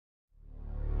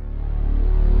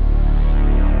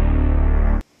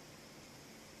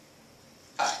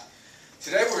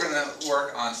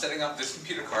work on setting up this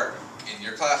computer cart in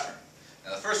your classroom.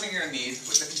 Now the first thing you're going to need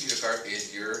with the computer cart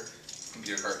is your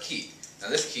computer cart key. Now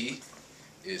this key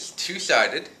is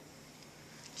two-sided.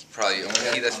 It's probably the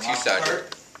only key that's two-sided.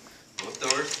 Both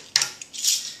doors.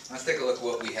 Let's take a look at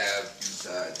what we have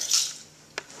inside.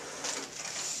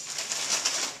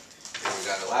 Here we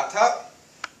got a laptop.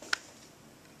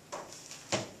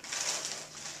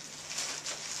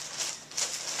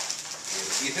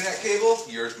 Ethernet cable.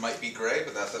 Yours might be gray,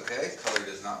 but that's okay. Color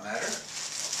does not matter.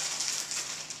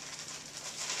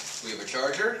 We have a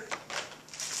charger.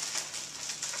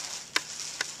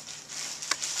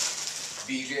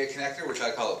 Vga connector, which I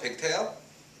call a pigtail.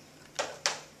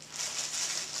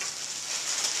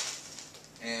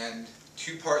 And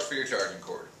two parts for your charging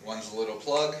cord. One's a little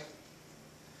plug.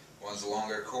 One's a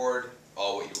longer cord.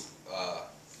 All what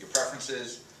your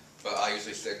preferences, but I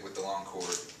usually stick with the long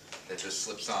cord that just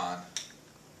slips on.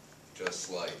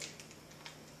 Just like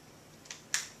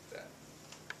that.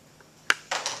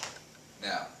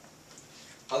 Now,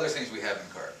 other things we have in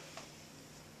the cart.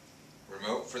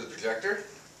 Remote for the projector.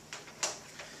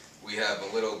 We have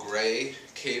a little gray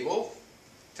cable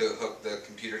to hook the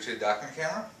computer to the document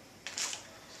camera.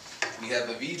 We have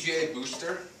a Vga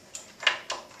Booster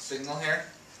signal here.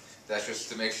 That's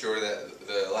just to make sure that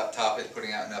the laptop is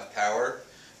putting out enough power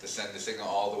to send the signal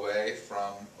all the way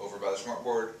from over by the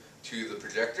smartboard to the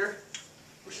projector,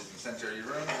 which is in the center of your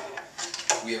room.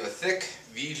 We have a thick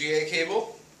VGA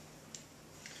cable.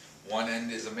 One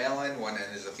end is a male end, one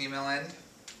end is a female end. And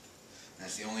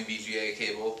that's the only VGA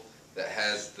cable that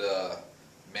has the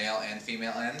male and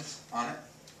female ends on it.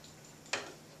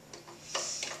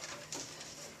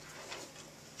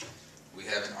 We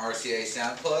have an RCA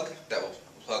sound plug that will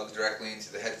plug directly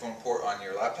into the headphone port on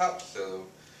your laptop, so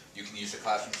you can use the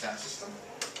classroom sound system.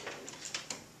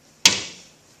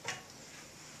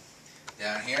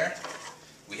 Down here,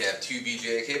 we have two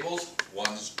VGA cables.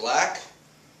 One's black,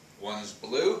 one's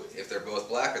blue. If they're both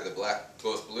black or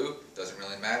both blue, doesn't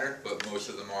really matter, but most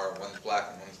of them are one's black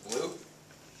and one's blue.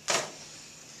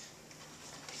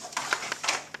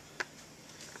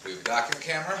 We have a document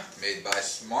camera made by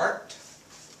Smart.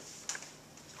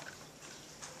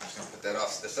 I'm just going to put that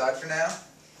off to the side for now.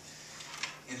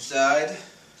 Inside,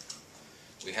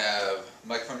 we have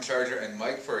microphone charger and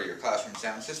mic for your classroom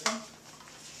sound system.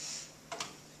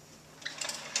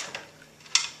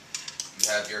 You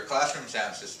have your classroom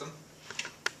sound system.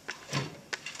 You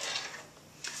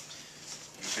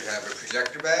should have a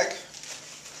projector bag.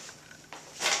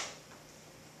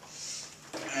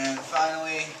 And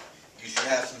finally, you should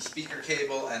have some speaker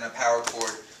cable and a power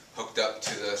cord hooked up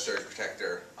to the surge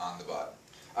protector on the bottom.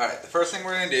 Alright, the first thing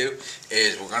we're going to do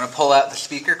is we're going to pull out the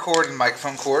speaker cord and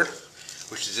microphone cord,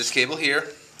 which is this cable here.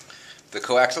 The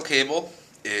coaxial cable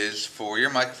is for your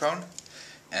microphone,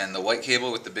 and the white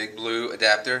cable with the big blue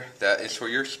adapter, that is for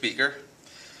your speaker.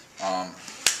 And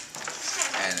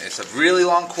it's a really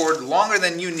long cord, longer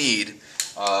than you need.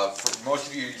 For most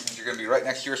of you, since you're going to be right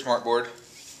next to your smartboard,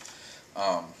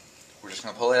 we're just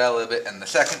going to pull it out a little bit. And the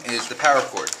second is the power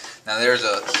cord. Now there's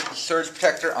a surge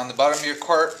protector on the bottom of your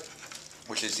cart,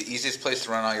 which is the easiest place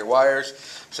to run all your wires.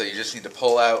 So you just need to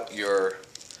pull out your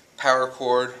power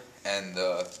cord and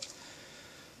the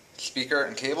speaker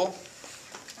and cable.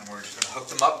 And we're just going to hook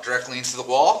them up directly into the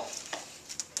wall.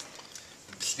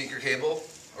 The speaker cable,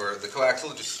 or the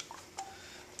coaxial, just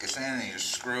gets in and you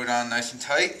just screw it on nice and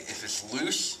tight. If it's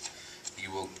loose,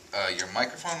 you will, your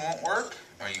microphone won't work,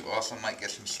 or you also might get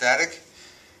some static.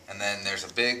 And then there's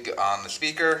a big on the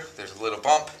speaker, there's a little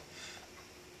bump,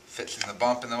 fits in the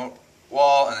bump in the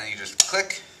wall, and then you just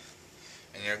click,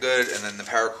 and you're good. And then the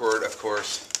power cord, of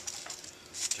course,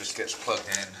 just gets plugged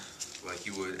in like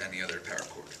you would any other power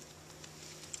cord.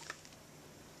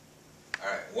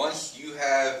 Alright, once you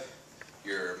have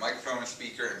your microphone and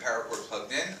speaker and power cord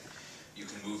plugged in, you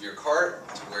can move your cart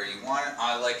to where you want it.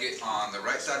 I like it on the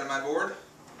right side of my board.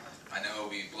 I know it'll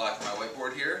be blocking my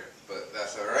whiteboard here, but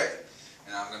that's alright.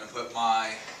 And I'm going to put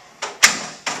my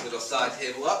little side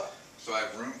table up so I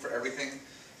have room for everything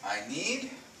I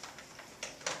need.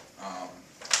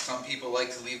 Some people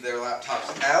like to leave their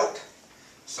laptops out.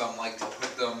 Some like to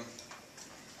put them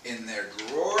in their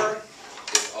drawer.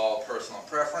 It's all personal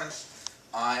preference.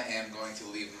 I am going to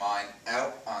leave mine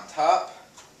out on top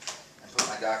and put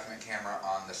my document camera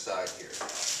on the side here.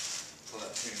 So let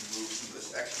me move some of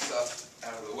this extra stuff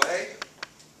out of the way.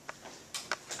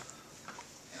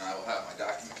 And I will have my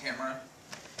document camera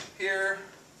here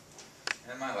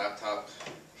and my laptop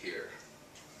here.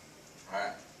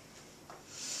 Alright.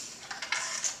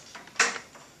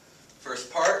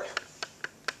 First part,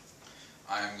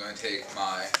 I am going to take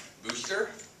my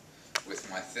booster with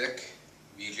my thick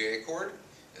VGA cord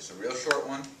It's a real short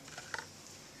one.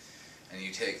 And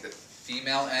you take the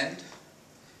female end,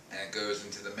 and it goes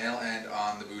into the male end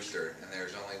on the booster. And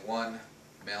there's only one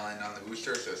male end on the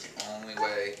booster, so it's the only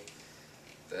way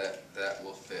that that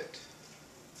will fit.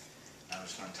 I'm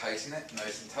just going to tighten it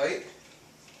nice and tight.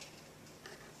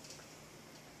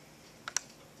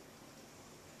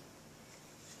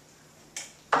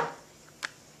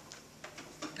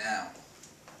 Now,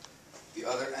 the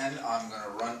other end I'm going to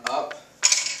run up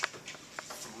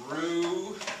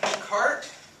through the cart.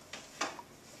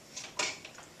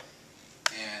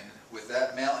 And with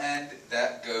that male end,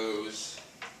 that goes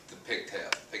the pigtail.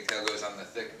 Pigtail goes on the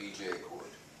thick Vga cord.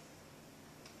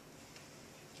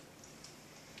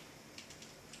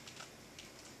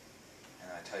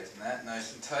 And I tighten that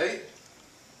nice and tight.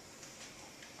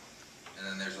 And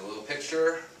then there's a little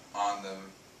picture on the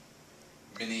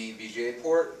mini VGA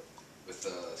port with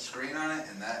the screen on it,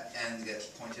 and that end gets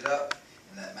pointed up,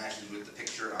 and that matches with the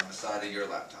picture on the side of your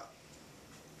laptop.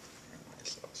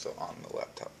 It's also on the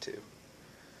laptop too.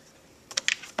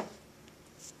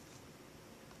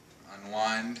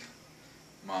 Unwind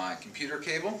my computer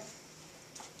cable.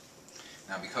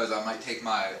 Now, because I might take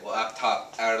my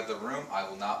laptop out of the room, I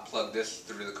will not plug this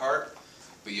through the cart,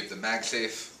 but you have the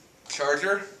MagSafe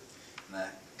charger, and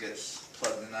that gets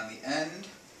plugged in on the end.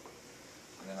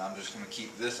 And then I'm just going to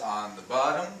keep this on the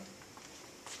bottom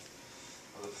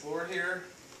of the floor here.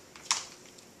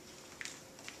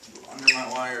 Go under my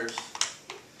wires,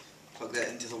 plug that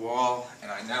into the wall,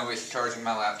 and I know it's charging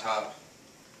my laptop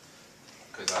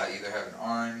because I either have an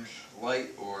orange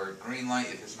light or a green light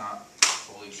if it's not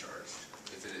fully charged,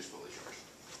 if it is fully charged.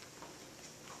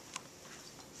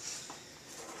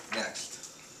 Next,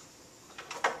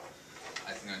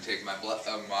 I'm going to take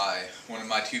one of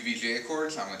my two VGA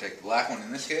cords. I'm going to take the black one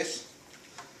in this case.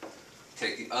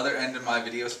 Take the other end of my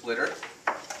video splitter.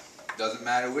 Doesn't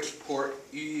matter which port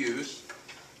you use.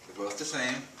 They're both the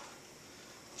same.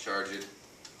 Charge it.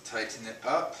 Tighten it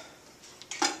up.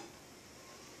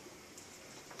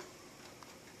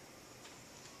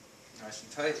 Nice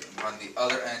and tight. Run the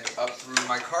other end up through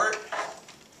my cart.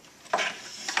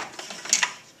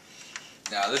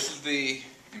 Now this is the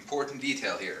important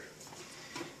detail here.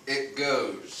 It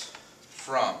goes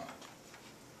from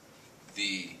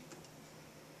the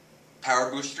power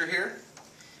booster here,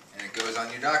 and it goes on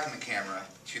your document camera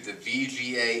to the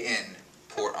VGA in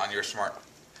port on your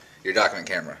document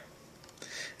camera.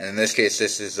 And in this case,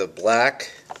 this is a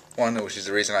black one, which is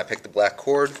the reason I picked the black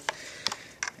cord.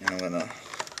 And I'm gonna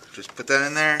just put that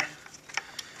in there,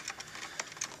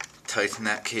 tighten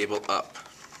that cable up.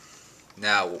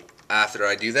 Now, after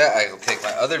I do that, I will take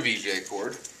my other VGA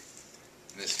cord,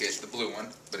 in this case the blue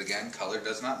one, but again, color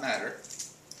does not matter.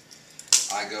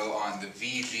 I go on the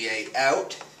VGA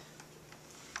out,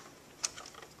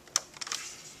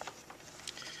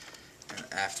 and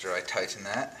after I tighten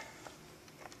that,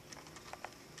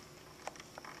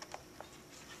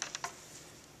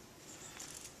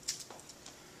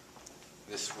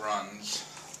 this runs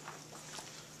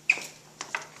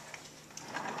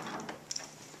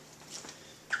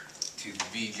to the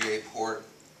VGA port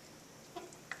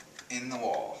in the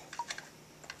wall.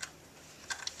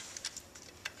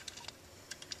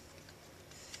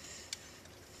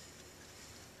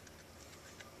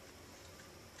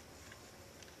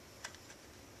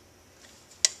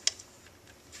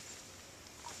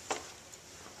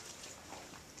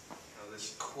 Now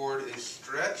this cord is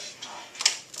stretched.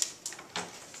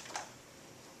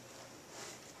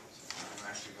 I'm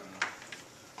actually going to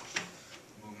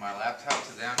move my laptop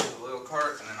down to the little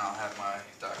cart, and then I'll have my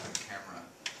document camera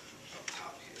up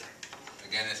top here.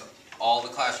 Again, all the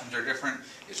classrooms are different.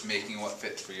 It's making what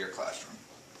fits for your classroom.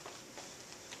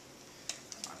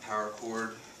 My power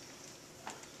cord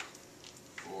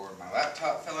for my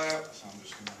laptop fell out, so I'm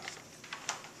just going to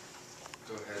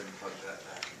go ahead and plug that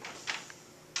back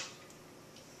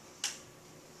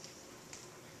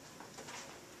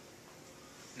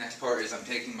in. Next part is I'm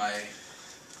taking my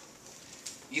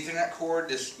Ethernet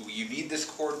cord. You need this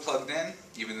cord plugged in,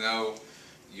 even though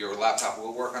your laptop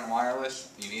will work on wireless.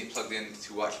 You need it plugged in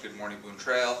to watch Good Morning Boone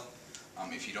Trail.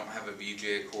 If you don't have a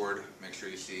VGA cord, make sure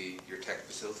you see your tech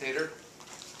facilitator.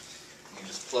 You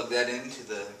just plug that into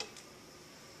the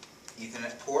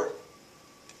Ethernet port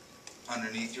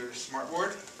underneath your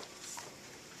smartboard.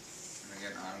 And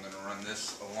again, I'm going to run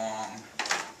this along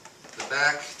the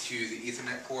back to the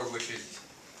Ethernet port, which is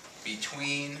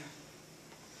between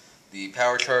the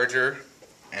power charger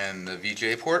and the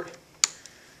VGA port.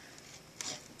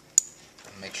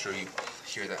 And make sure you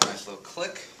hear that nice little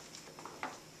click.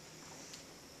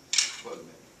 Plug it in.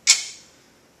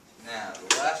 Now,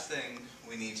 the last thing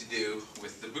we need to do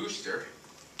with the booster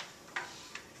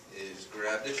is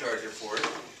grab the charger for it,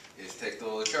 is take the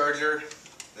little charger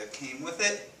that came with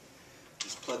it,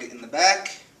 just plug it in the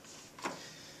back.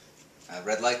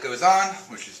 Red light goes on,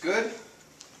 which is good.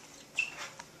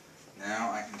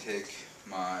 Now I can take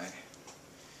my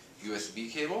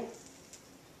USB cable,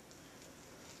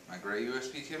 my gray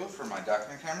USB cable for my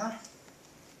document camera.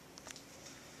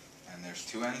 And there's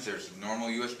two ends. There's the normal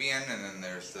USB end, and then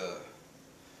there's the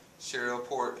serial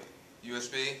port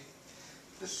USB,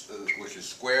 this which is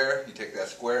square. You take that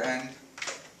square end,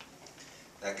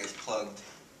 that gets plugged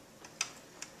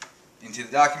into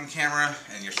the document camera,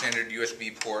 and your standard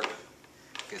USB port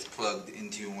gets plugged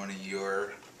into one of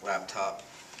your laptop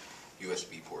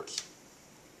USB ports.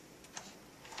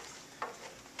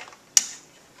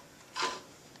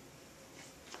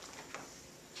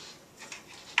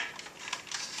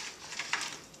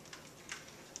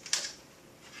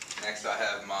 Next I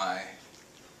have my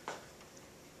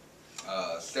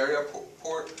stereo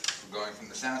port going from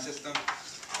the sound system.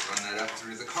 I'll run that up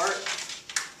through the cart,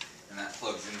 and that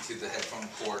plugs into the headphone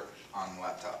port on the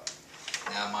laptop.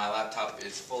 Now my laptop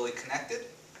is fully connected,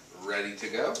 ready to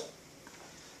go.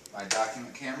 My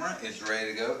document camera is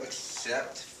ready to go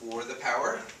except for the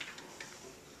power.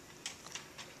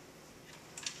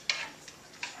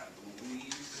 I believe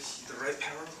this is the right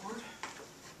power cord.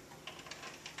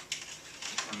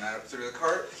 Run that up through the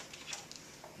cart,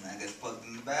 and that gets plugged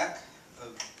in the back.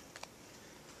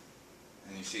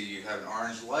 And you see you have an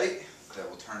orange light that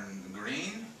will turn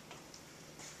green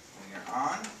when you're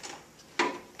on.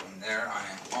 And there I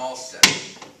am all set.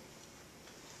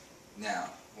 Now,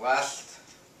 last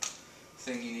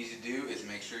thing you need to do is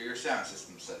make sure your sound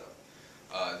system's set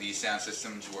up. These sound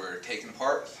systems were taken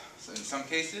apart in some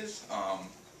cases.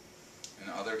 In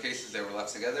other cases they were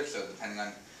left together, so depending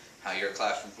on how your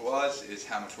classroom was is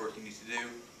how much work you need to do.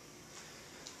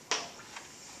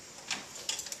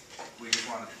 We just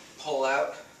want to pull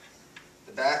out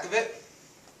the back of it.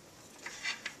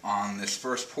 On this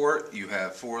first port you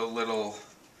have 4 little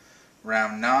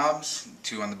round knobs,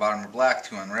 2 on the bottom are black,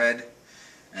 2 on red,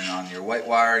 and on your white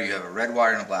wire you have a red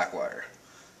wire and a black wire.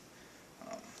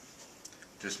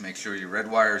 Just make sure your red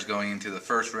wire is going into the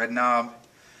first red knob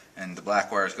and the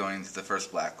black wire is going into the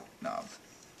first black knob.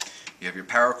 You have your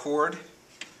power cord,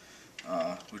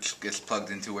 which gets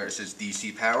plugged into where it says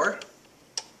DC power.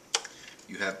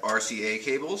 You have RCA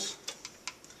cables,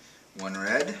 1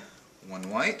 red, 1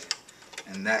 white,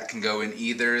 and that can go in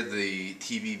either the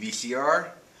TV VCR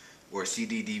or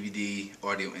CD DVD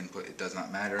audio input. It does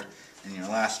not matter. And your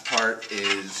last part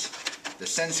is the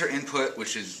sensor input,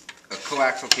 which is a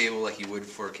coaxial cable like you would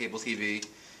for a cable TV,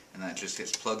 and that just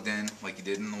gets plugged in like you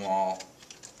did in the wall,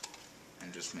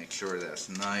 and just make sure that's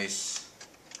nice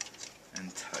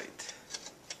and tight.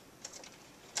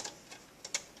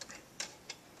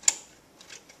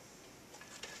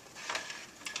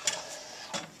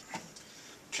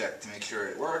 Check to make sure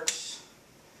it works.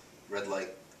 Red light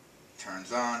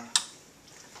turns on.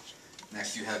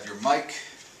 Next you have your mic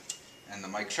and the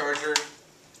mic charger.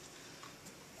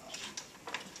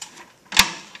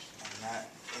 And that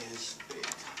is a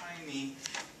tiny,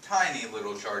 tiny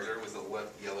little charger with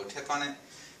a yellow tip on it.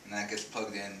 And that gets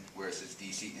plugged in where it says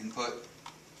DC input.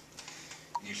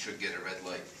 You should get a red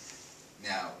light.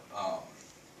 Now,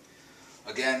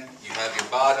 again, you have your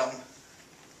bottom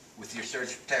with your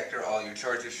surge protector. All your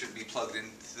chargers should be plugged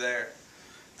into there.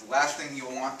 The last thing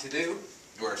you'll want to do,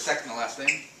 or second to last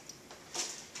thing,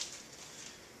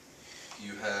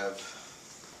 you have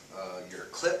your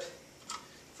clip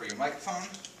for your microphone.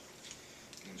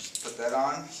 You can just put that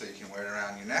on so you can wear it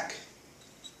around your neck.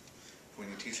 When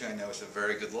you're teaching, I know it's a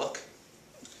very good look.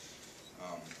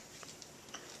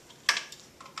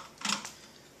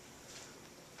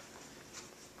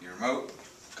 Your remote,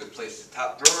 good place to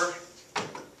top drawer.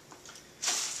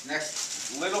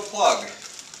 Next, little plug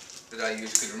that I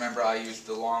use, because remember I used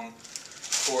the long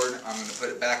cord. I'm going to put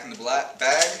it back in the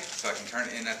bag so I can turn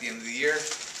it in at the end of the year.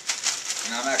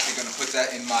 And I'm actually going to put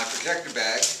that in my projector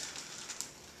bag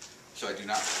so I do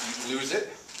not lose it.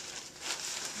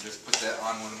 And just put that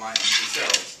on one of my empty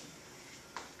shelves.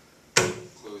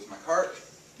 Close my cart.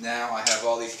 Now I have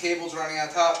all these cables running on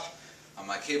top. On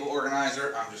my cable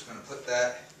organizer, I'm just going to put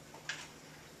that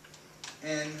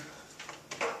in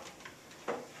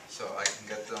so I can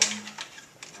get them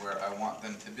where I want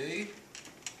them to be.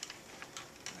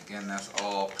 And again, that's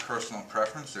all personal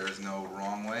preference. There is no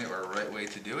wrong way or right way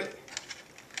to do it.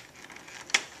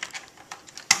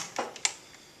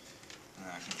 And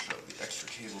I can shove the extra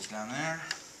cables down there.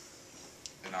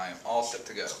 And I am all set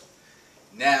to go.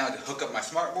 Now to hook up my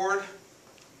smartboard,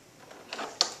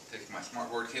 take my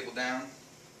smartboard cable down.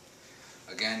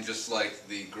 Again, just like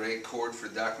the gray cord for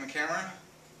the document camera,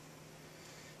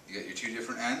 You get your two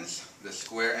different ends. The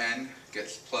square end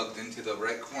gets plugged into the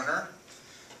right corner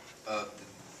of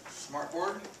the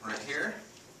smartboard, right here.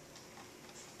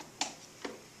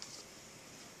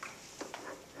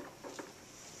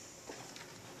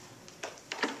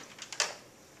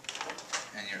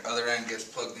 And your other end gets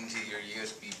plugged into your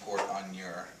USB port on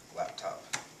your laptop.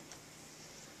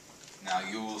 Now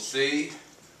you will see,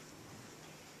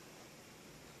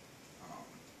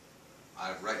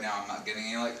 right now I'm not getting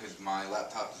any light because my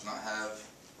laptop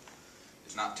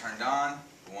is not turned on.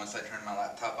 But once I turn my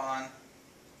laptop on,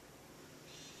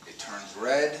 it turns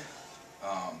red.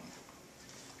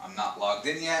 I'm not logged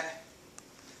in yet.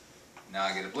 Now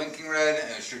I get a blinking red,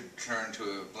 and it should turn to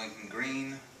a blinking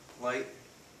green light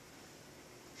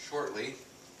shortly.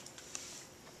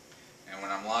 And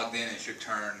when I'm logged in, it should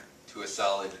turn to a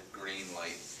solid green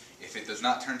light. If it does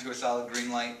not turn to a solid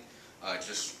green light,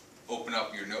 just open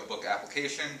up your notebook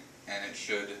application and it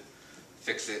should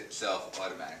fix itself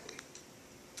automatically.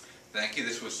 Thank you.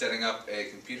 This was setting up a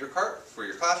computer cart for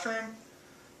your classroom.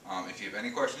 If you have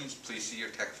any questions, please see your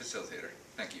tech facilitator.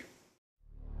 Thank you.